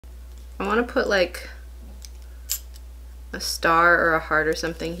I want to put like a star or a heart or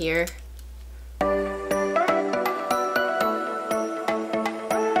something here.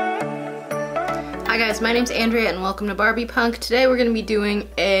 Hi guys, my name's Andrea and welcome to BarbiePunk. Today we're going to be doing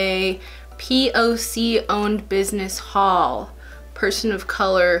a POC owned business haul. Person of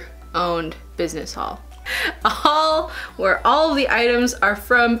color owned business haul. A haul where all of the items are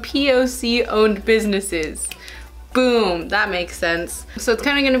from POC owned businesses. Boom, that makes sense. So it's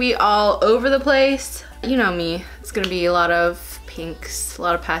kind of going to be all over the place. You know me, it's going to be a lot of pinks, a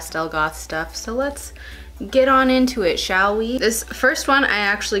lot of pastel goth stuff. So let's get on into it, shall we? This first one I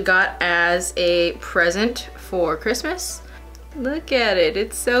actually got as a present for Christmas. Look at it,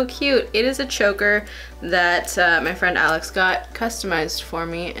 it's so cute. It is a choker that my friend Alex got customized for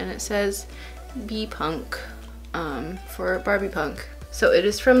me, and it says BarbiePunk for BarbiePunk. So it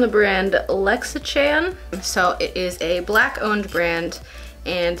is from the brand Lexichan. So it is a black owned brand,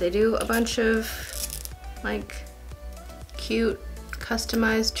 and they do a bunch of like cute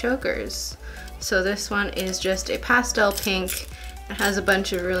customized chokers. So this one is just a pastel pink. It has a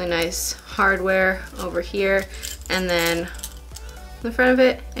bunch of really nice hardware over here, and then on the front of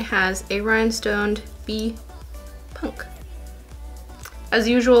it, it has a rhinestoned BarbiePunk. As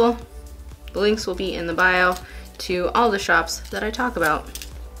usual, the links will be in the bio to all the shops that I talk about.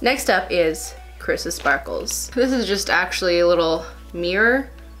 Next up is Chris's Sparkles. This is just actually a little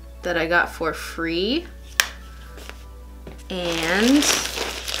mirror that I got for free. And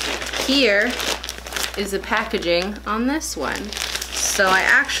here is the packaging on this one. So I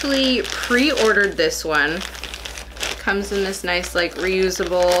actually pre-ordered this one. It comes in this nice like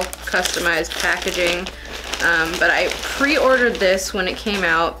reusable customized packaging. But I pre-ordered this when it came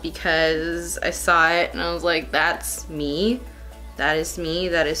out because I saw it and I was like, that's me. That is me,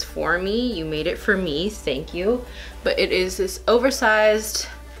 that is for me. You made it for me, thank you. But it is this oversized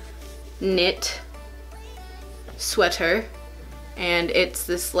knit sweater, and it's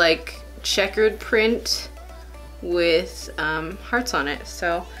this like checkered print with hearts on it.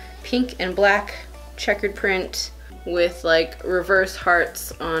 So pink and black checkered print with like reverse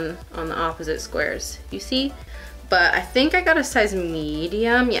hearts on the opposite squares. You see? But I think I got a size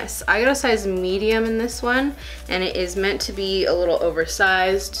medium. Yes, I got a size medium in this one, and it is meant to be a little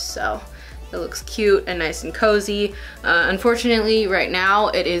oversized, so it looks cute and nice and cozy. Unfortunately, right now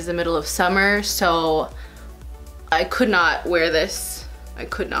it is the middle of summer, so I could not wear this. I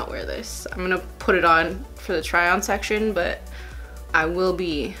could not wear this. I'm gonna put it on for the try on section, but I will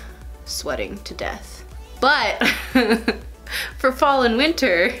be sweating to death. But for fall and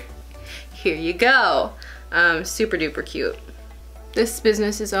winter, here you go. Super duper cute. This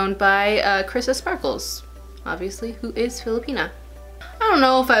business is owned by Chris's Sparkles, obviously, who is Filipina. I don't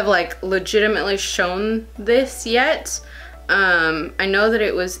know if I've like legitimately shown this yet. I know that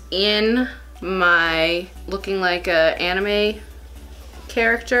it was in my looking like a anime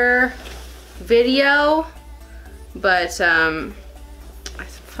character video, but I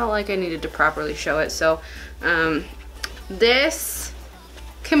felt like I needed to properly show it. So this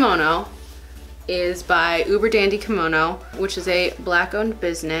kimono is by Uber Dandy Kimono, which is a black owned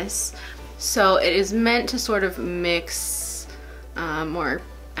business. So it is meant to sort of mix more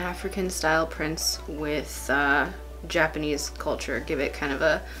African style prints with Japanese culture, give it kind of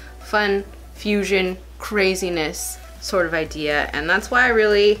a fun fusion craziness sort of idea, and that's why I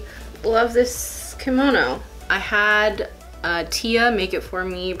really love this kimono. I had Tia make it for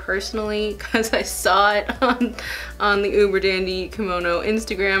me personally because I saw it on the Uber Dandy Kimono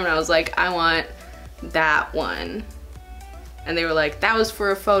Instagram, and I was like, I want that one. And they were like, that was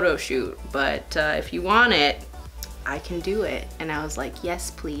for a photo shoot, but if you want it, I can do it. And I was like,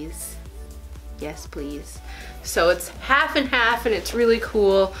 yes please, yes please. So it's half and half, and it's really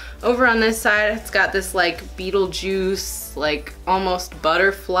cool. Over on this side, it's got this like Beetlejuice, like almost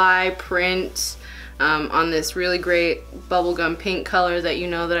butterfly print on this really great bubblegum pink color that you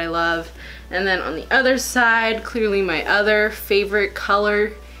know that I love. And then on the other side, clearly my other favorite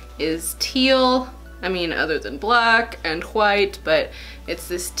color is teal. I mean, other than black and white, but it's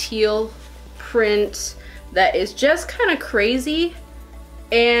this teal print that is just kind of crazy,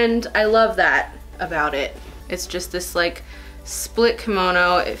 and I love that about it. It's just this like split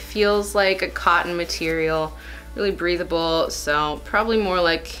kimono. It feels like a cotton material, really breathable, so probably more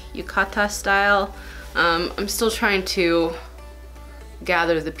like yukata style. I'm still trying to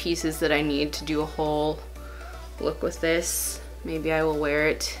gather the pieces that I need to do a whole look with this. Maybe I will wear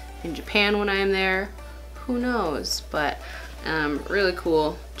it in Japan when I am there. Who knows? But really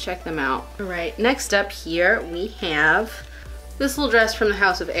cool. Check them out. All right, next up here we have this little dress from the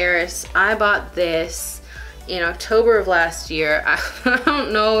House of Eris. I bought this in October of last year. I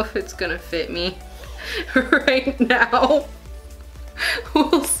don't know if it's gonna fit me right now.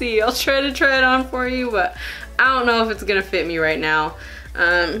 We'll see. I'll try it on for you, but I don't know if it's gonna fit me right now.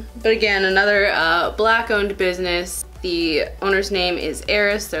 But again, another black-owned business. The owner's name is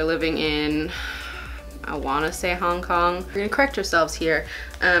Eris. They're living in, I want to say Hong Kong. We're gonna correct ourselves here.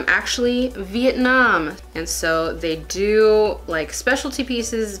 Actually, Vietnam. And so they do like specialty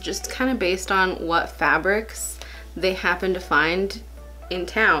pieces just kind of based on what fabrics they happen to find in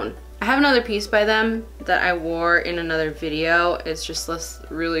town. I have another piece by them that I wore in another video. It's just this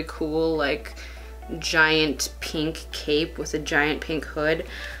really cool like giant pink cape with a giant pink hood,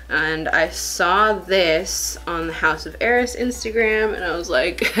 and I saw this on the House of Eris Instagram and I was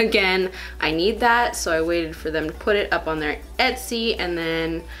like, again, I need that, so I waited for them to put it up on their Etsy and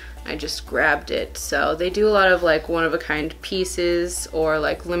then I just grabbed it. So they do a lot of like one-of-a-kind pieces or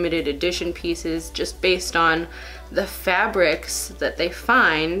like limited edition pieces just based on the fabrics that they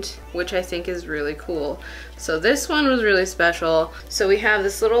find, which I think is really cool. So this one was really special. So we have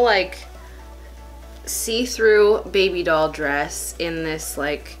this little like see-through baby doll dress in this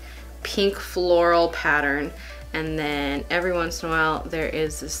like pink floral pattern, and then every once in a while there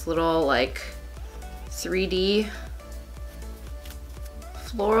is this little like 3D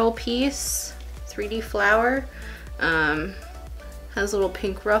floral piece, 3D flower. Has little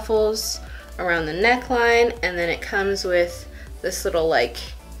pink ruffles around the neckline, and then it comes with this little like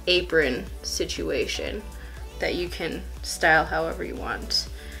apron situation that you can style however you want.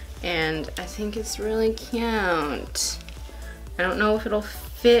 And I think it's really cute. I don't know if it'll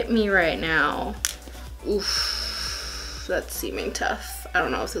fit me right now. Oof, that's seeming tough. I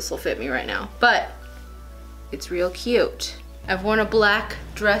don't know if this will fit me right now, but it's real cute. I've worn a black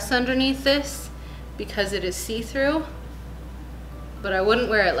dress underneath this because it is see-through, but I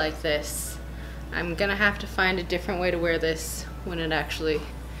wouldn't wear it like this. I'm gonna have to find a different way to wear this when it actually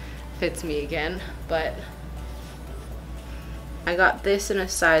fits me again, but I got this in a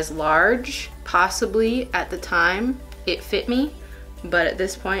size large. Possibly at the time it fit me, but at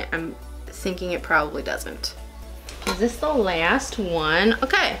this point I'm thinking it probably doesn't. Is this the last one?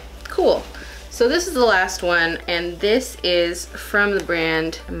 Okay, cool. So this is the last one, and this is from the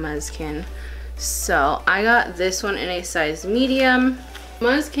brand Muzkin. So I got this one in a size medium.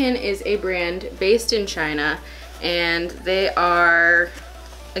 Muzkin is a brand based in China, and they are,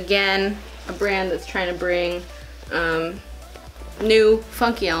 again, a brand that's trying to bring new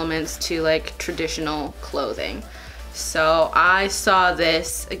funky elements to like traditional clothing. So I saw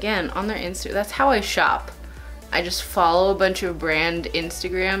this again on their Insta. That's how I shop. I just follow a bunch of brand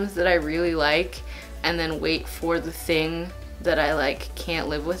Instagrams that I really like and then wait for the thing that I like can't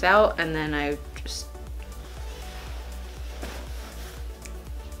live without, and then I just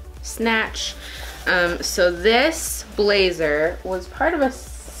snatch. So this blazer was part of a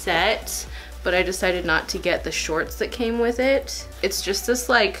set, but I decided not to get the shorts that came with it. It's just this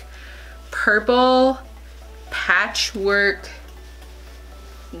like purple patchwork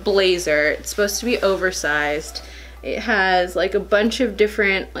blazer. It's supposed to be oversized. It has like a bunch of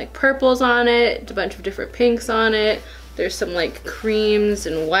different like purples on it, a bunch of different pinks on it. There's some like creams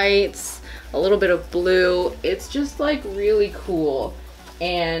and whites, a little bit of blue. It's just like really cool.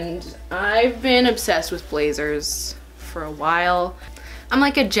 And I've been obsessed with blazers for a while. I'm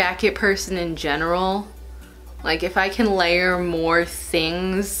like a jacket person in general. Like if I can layer more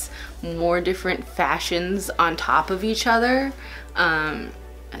things, more different fashions on top of each other,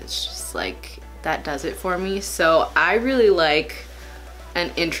 it's just like, that does it for me. So I really like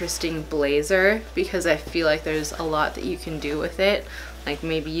an interesting blazer because I feel like there's a lot that you can do with it. Like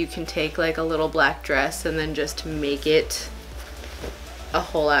maybe you can take like a little black dress and then just make it a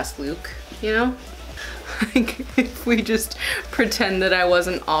whole ass Luke, you know? Like if we just pretend that I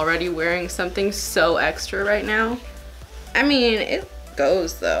wasn't already wearing something so extra right now. I mean, it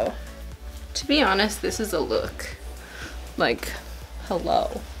goes though. To be honest, this is a look. Like,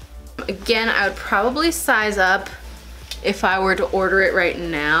 hello. Again, I would probably size up if I were to order it right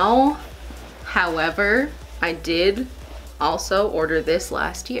now. However, I did also order this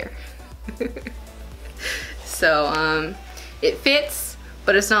last year. So, it fits,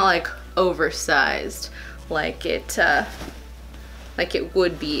 but it's not like oversized like it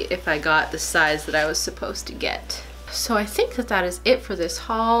would be if I got the size that I was supposed to get. So I think that that is it for this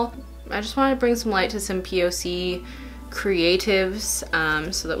haul. I just wanted to bring some light to some POC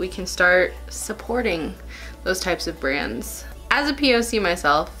creatives so that we can start supporting those types of brands. As a POC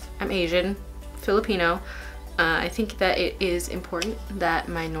myself, I'm Asian, Filipino. I think that it is important that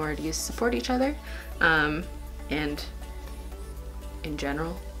minorities support each other, and in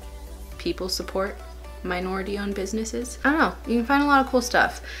general, people support minority-owned businesses. I don't know, you can find a lot of cool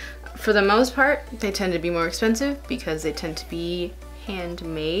stuff. For the most part, they tend to be more expensive because they tend to be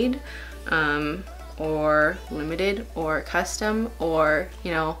handmade, or limited, or custom, or,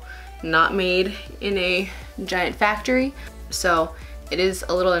 you know, not made in a giant factory. So it is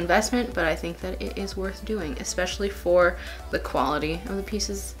a little investment, but I think that it is worth doing, especially for the quality of the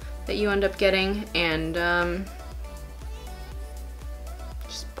pieces that you end up getting, and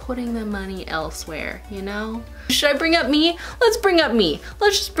just putting the money elsewhere, you know? Should I bring up me? Let's bring up me.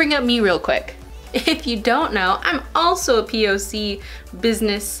 Let's just bring up me real quick. If you don't know, I'm also a POC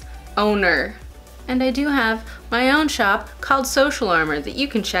business owner. And I do have my own shop called Social Armor that you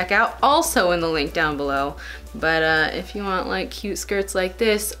can check out, also in the link down below. But if you want like cute skirts like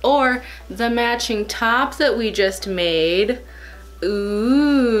this, or the matching top that we just made,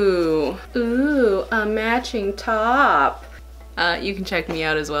 ooh, a matching top, you can check me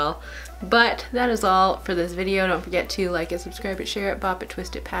out as well. But that is all for this video. Don't forget to like it, subscribe it, share it, bop it,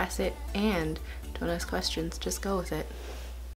 twist it, pass it, and don't ask questions, just go with it.